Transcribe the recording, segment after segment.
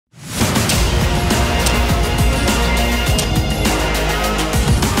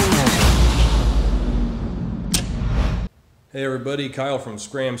Hey everybody, Kyle from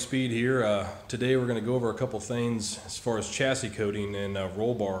Scram Speed here. Today we're going to go over a couple things as far as chassis coating and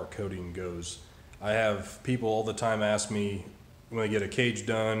Rollbar coating goes. I have people all the time ask me when they get a cage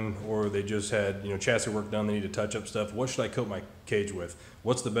done or they just had chassis work done, they need to touch up stuff. What should I coat my cage with?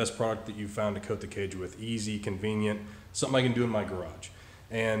 What's the best product that you found to coat the cage with? Easy, convenient, something I can do in my garage.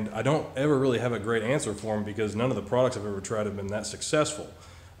 And I don't ever really have a great answer for them because none of the products I've ever tried have been that successful.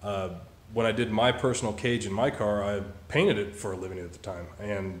 When I did my personal cage in my car, I painted it for a living at the time,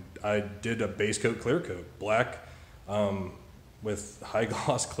 and I did a base coat clear coat, black with high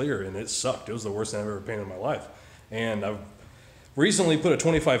gloss clear, and it sucked. It was the worst thing I've ever painted in my life. And I've recently put a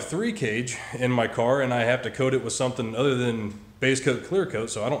 25-3 cage in my car, and I have to coat it with something other than base coat clear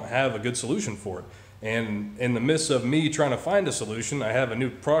coat, so I don't have a good solution for it. And in the midst of me trying to find a solution, I have a new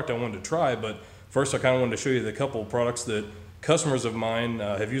product I wanted to try, but first I kind of wanted to show you the couple products that customers of mine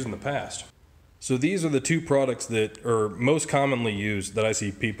have used in the past. So these are the two products that are most commonly used that I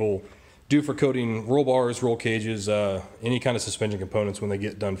see people do for coating roll bars, roll cages, any kind of suspension components when they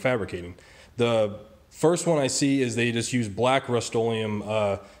get done fabricating. The first one I see is they just use black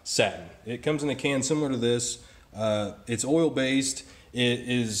Rust-o-leum satin. It comes in a can similar to this. It's oil-based. It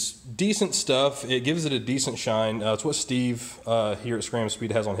is decent stuff. It gives it a decent shine. It's what Steve here at Scram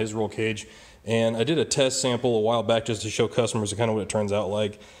Speed has on his roll cage. And I did a test sample a while back just to show customers kind of what it turns out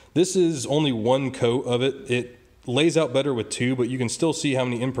like. This is only one coat of it. It lays out better with two, but you can still see how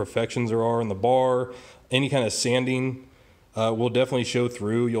many imperfections there are in the bar. Any kind of sanding will definitely show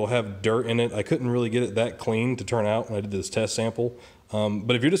through. You'll have dirt in it. I couldn't really get it that clean to turn out when I did this test sample.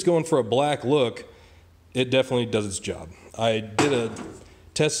 But if you're just going for a black look, it definitely does its job. I did a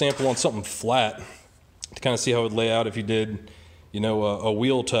test sample on something flat to kind of see how it would lay out if you did a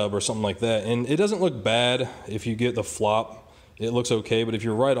wheel tub or something like that. And it doesn't look bad if you get the flop. It looks okay, but if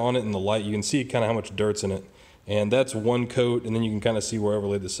you're right on it in the light, you can see kind of how much dirt's in it. And that's one coat, and then you can kind of see where I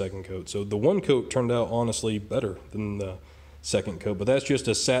overlaid the second coat. So the one coat turned out honestly better than the second coat, but that's just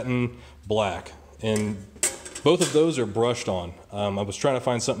a satin black. And both of those are brushed on. I was trying to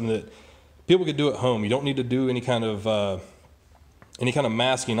find something that people could do at home. You don't need to do any kind of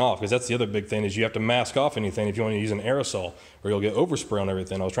masking off, because that's the other big thing is you have to mask off anything if you want to use an aerosol, or you'll get overspray on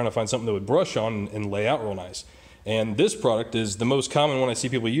everything. I was trying to find something that would brush on and lay out real nice. And this product is the most common one I see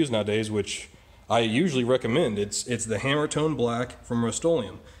people use nowadays, which I usually recommend. It's the Hammer Tone Black from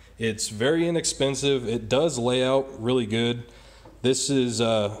Rust-o-leum. It's very inexpensive. It does lay out really good. This is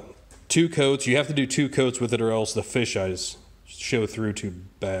two coats. You have to do two coats with it or else the fish eyes show through too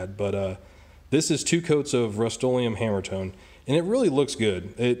bad. But this is two coats of Rust-o-leum Hammer Tone. And it really looks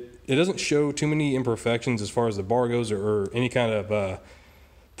good. It doesn't show too many imperfections as far as the bar goes or any kind of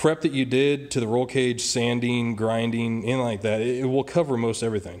prep that you did to the roll cage, sanding, grinding, anything like that. It will cover most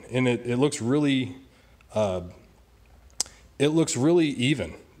everything. And it looks really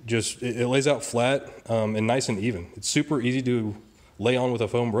even. Just it lays out flat and nice and even. It's super easy to lay on with a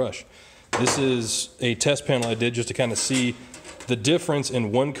foam brush. This is a test panel I did just to kind of see the difference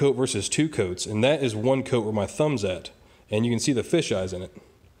in one coat versus two coats. And that is one coat where my thumb's at. And you can see the fish eyes in it.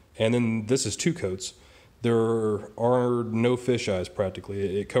 And then this is two coats. There are no fish eyes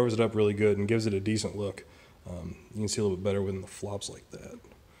practically. It covers it up really good and gives it a decent look. You can see a little bit better when the flops like that.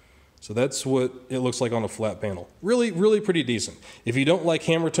 So that's what it looks like on a flat panel. Really, really pretty decent. If you don't like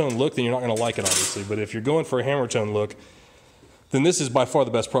hammer tone look, then you're not gonna like it obviously. But if you're going for a hammer tone look, then this is by far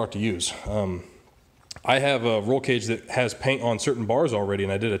the best product to use. I have a roll cage that has paint on certain bars already,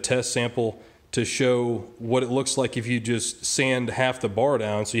 and I did a test sample to show what it looks like if you just sand half the bar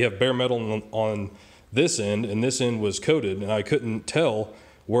down. So you have bare metal on this end, and this end was coated, and I couldn't tell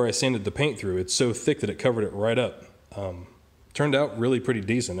where I sanded the paint through. It's so thick that it covered it right up. Turned out really pretty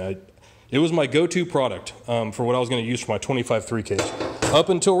decent. It was my go-to product for what I was gonna use for my 25-3 cage. Up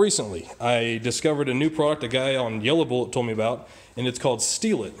until recently, I discovered a new product a guy on Yellow Bullet told me about, and it's called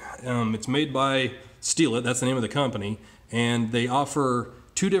Steel It. It's made by Steel It, that's the name of the company, and they offer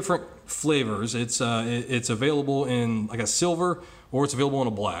two different flavors. It's available in like a silver, or it's available in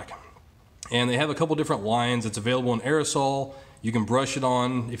a black. And they have a couple different lines. It's available in aerosol. You can brush it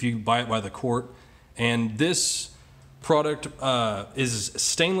on if you buy it by the quart. And this product is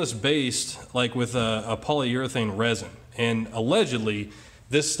stainless based, like with a polyurethane resin. And allegedly,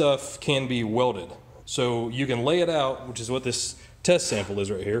 this stuff can be welded. So you can lay it out, which is what this test sample is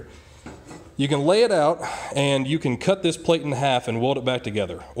right here. You can lay it out and you can cut this plate in half and weld it back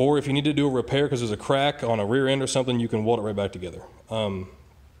together. Or if you need to do a repair because there's a crack on a rear end or something, you can weld it right back together. I'm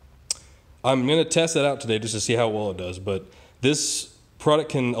going to test that out today just to see how well it does, but this product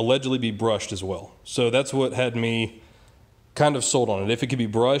can allegedly be brushed as well. So that's what had me kind of sold on it. If it could be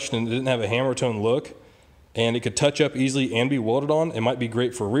brushed and it didn't have a hammer tone look, and it could touch up easily and be welded on. It might be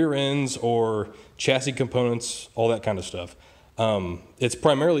great for rear ends or chassis components, all that kind of stuff. It's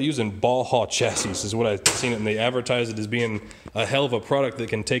primarily used in ball haul chassis is what I've seen it, and they advertise it as being a hell of a product that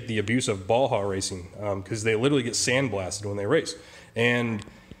can take the abuse of ball haul racing, because they literally get sandblasted when they race. And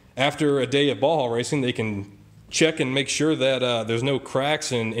after a day of ball haul racing, they can check and make sure that there's no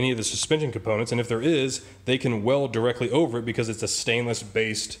cracks in any of the suspension components, and if there is, they can weld directly over it because it's a stainless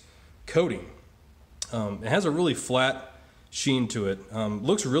based coating. It has a really flat sheen to it.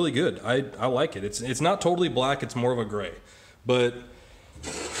 Looks really good. I like it. It's not totally black, it's more of a gray. But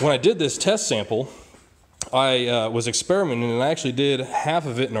when I did this test sample, I was experimenting, and I actually did half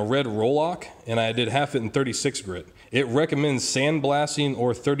of it in a red Roll-lock, and I did half it in 36 grit. It recommends sandblasting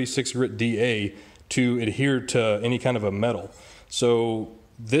or 36 grit DA to adhere to any kind of a metal. So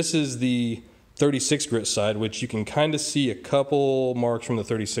this is the 36 grit side, which you can kind of see a couple marks from the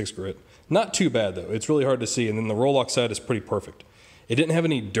 36 grit. Not too bad though, it's really hard to see, and then the Roll-lock side is pretty perfect. It didn't have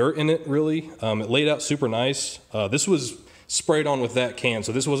any dirt in it really. It laid out super nice. This was sprayed on with that can,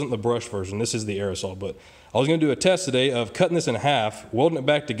 so this wasn't the brush version, this is the aerosol. But I was gonna do a test today of cutting this in half, welding it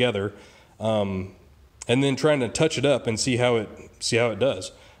back together, and then trying to touch it up and see how it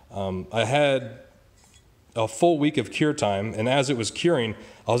does. I had a full week of cure time, and as it was curing,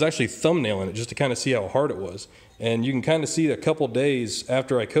 I was actually thumbnailing it just to kind of see how hard it was. And you can kind of see a couple days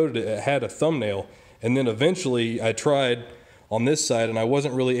after I coated it, it had a thumbnail, and then eventually I tried on this side and I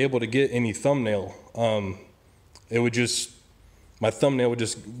wasn't really able to get any thumbnail. My thumbnail would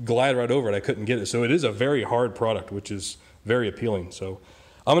just glide right over it. I couldn't get it. So it is a very hard product, which is very appealing. So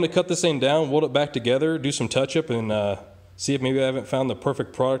I'm going to cut this thing down, weld it back together, do some touch-up, and see if maybe I haven't found the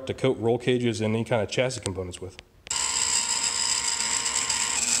perfect product to coat roll cages and any kind of chassis components with.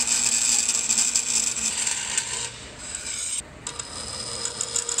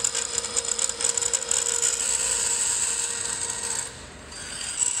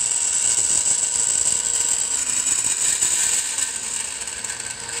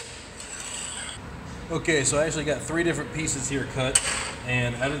 Okay, so I actually got 3 different pieces here cut,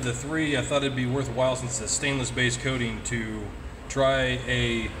 and out of the 3, I thought it'd be worthwhile, since it's a stainless base coating, to try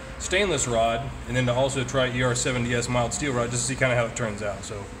a stainless rod, and then to also try ER70S mild steel rod, just to see kind of how it turns out.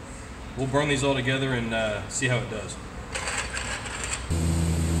 So we'll burn these all together and see how it does.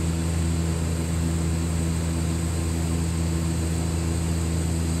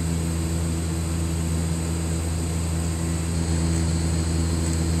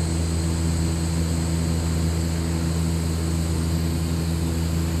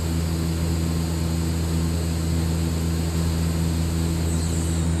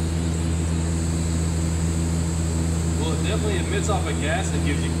 Definitely emits off a gas that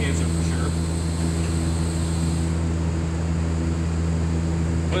gives you cancer for sure.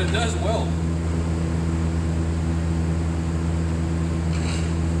 But it does weld.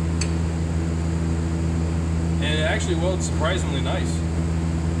 And it actually welds surprisingly nice.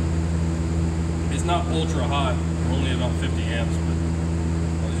 It's not ultra hot, only about 50 amps, but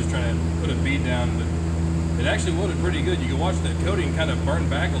I was just trying to put a bead down, but it actually welded pretty good. You can watch the coating kind of burn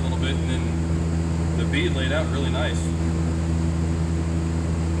back a little bit, and then the bead laid out really nice.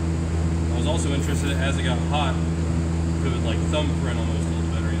 I was also interested as it got hot if it would like thumbprint almost a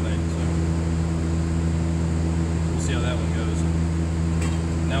little bit or anything, so we'll see how that one goes.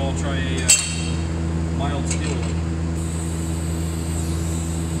 Now I'll try a mild steel one.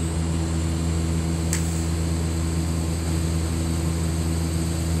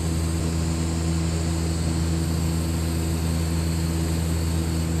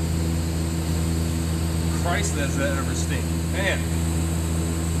 Christ, does that ever stink. Man.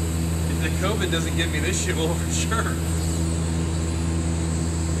 The COVID doesn't get me this shit will for sure.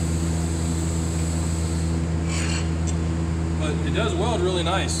 But it does weld really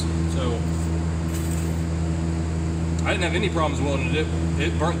nice. So I didn't have any problems welding it.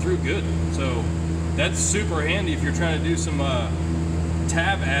 It burnt through good. So that's super handy if you're trying to do some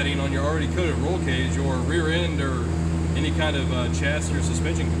tab adding on your already coated roll cage or rear end or any kind of chassis or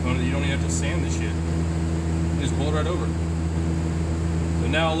suspension component. You don't even have to sand the shit. You just weld right over. So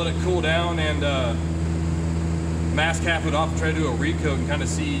now I'll let it cool down and mask half it off and try to do a recoat and kind of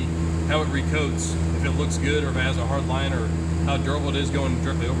see how it recoats, if it looks good or if it has a hard line or how durable it is going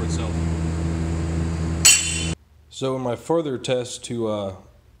directly over itself. So in my further test to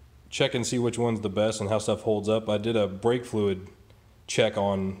check and see which one's the best and how stuff holds up, I did a brake fluid check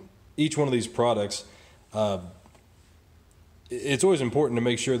on each one of these products. It's always important to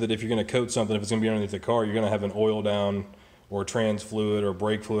make sure that if you're going to coat something, if it's going to be underneath the car, you're going to have an oil down or trans fluid or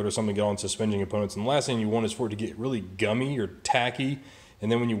brake fluid or something to get on suspension components. And the last thing you want is for it to get really gummy or tacky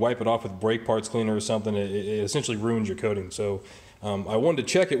and then when you wipe it off with brake parts cleaner or something, it essentially ruins your coating. So I wanted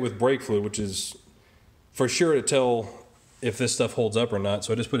to check it with brake fluid, which is for sure to tell if this stuff holds up or not.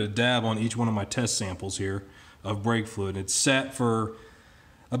 So I just put a dab on each one of my test samples here of brake fluid. It's sat for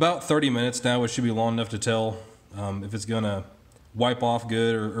about 30 minutes now, which should be long enough to tell if it's gonna wipe off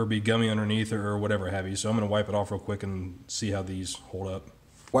good or be gummy underneath or whatever have you. So I'm gonna wipe it off real quick and see how these hold up.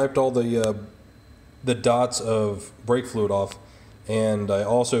 Wiped all the dots of brake fluid off, and I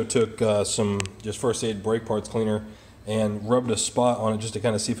also took some just first aid brake parts cleaner and rubbed a spot on it just to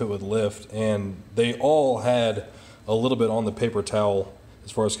kind of see if it would lift, and they all had a little bit on the paper towel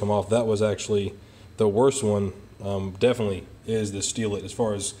as far as come off. That was actually the worst one. Definitely is the Steelit as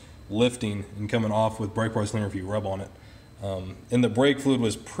far as lifting and coming off with brake parts cleaner if you rub on it. And the brake fluid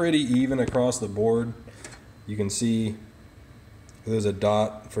was pretty even across the board. You can see there's a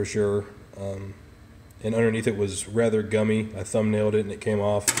dot for sure, and underneath it was rather gummy. I thumbnailed it and it came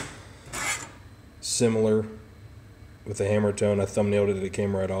off similar with the hammer tone. I thumbnailed it and it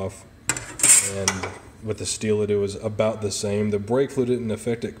came right off, and with the Steelit it was about the same. The brake fluid didn't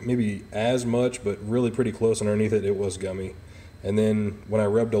affect it maybe as much, but really pretty close. Underneath it, it was gummy. And then when I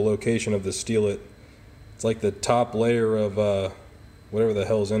rubbed a location of the Steelit, it's like the top layer of whatever the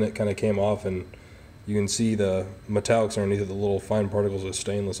hell's in it kind of came off, and you can see the metallics underneath it, the little fine particles of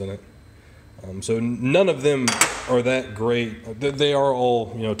stainless in it. So none of them are that great. They are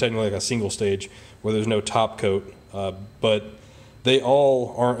all, you know, technically like a single stage where there's no top coat, but they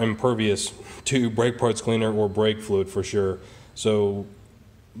all aren't impervious to brake parts cleaner or brake fluid for sure. So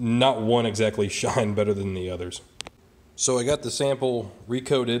not one exactly shine better than the others. So I got the sample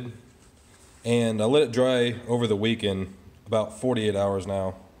recoated, and I let it dry over the weekend, about 48 hours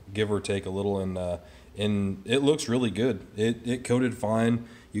now, give or take a little, and it looks really good. It coated fine.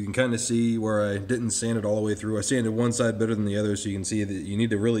 You can kind of see where I didn't sand it all the way through. I sanded one side better than the other, so you can see that you need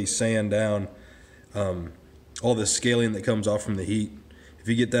to really sand down all the scaling that comes off from the heat. If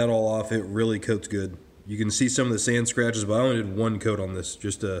you get that all off, it really coats good. You can see some of the sand scratches, but I only did one coat on this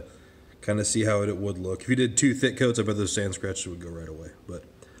just to kind of see how it would look. If you did 2 thick coats, I bet those sand scratches would go right away. But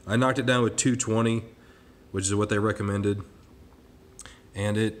I knocked it down with 220, which is what they recommended,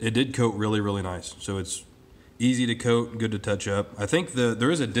 and it did coat really, really nice. So it's easy to coat, good to touch up. I think there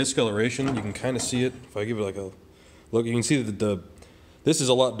is a discoloration. You can kind of see it. If I give it like a look, you can see that this is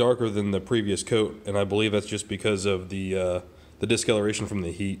a lot darker than the previous coat, and I believe that's just because of the discoloration from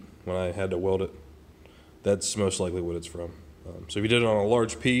the heat when I had to weld it. That's most likely what it's from. So if you did it on a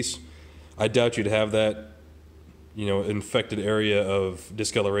large piece, I doubt you'd have that, you know, infected area of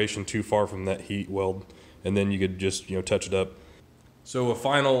discoloration too far from that heat weld, and then you could just, you know, touch it up. So a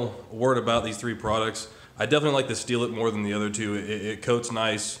final word about these 3 products. I definitely like the Steelit more than the other 2. It coats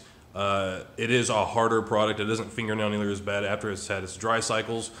nice. It is a harder product. It doesn't fingernail nearly as bad after it's had its dry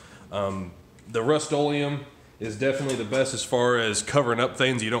cycles. The Rust-o-leum is definitely the best as far as covering up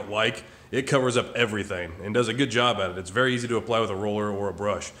things you don't like. It covers up everything and does a good job at it. It's very easy to apply with a roller or a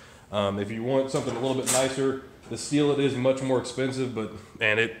brush. If you want something a little bit nicer, the Steelit is much more expensive, but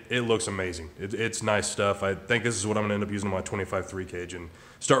man, it looks amazing. It's nice stuff. I think this is what I'm gonna end up using on my 25 3 cage and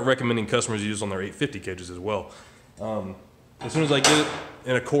start recommending customers use on their 850 cages as well. As soon as I get it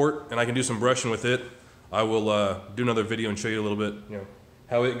in a quart and I can do some brushing with it, I will do another video and show you a little bit, you know,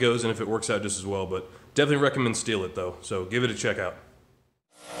 how it goes and if it works out just as well. But definitely recommend Steelit though, so give it a check out.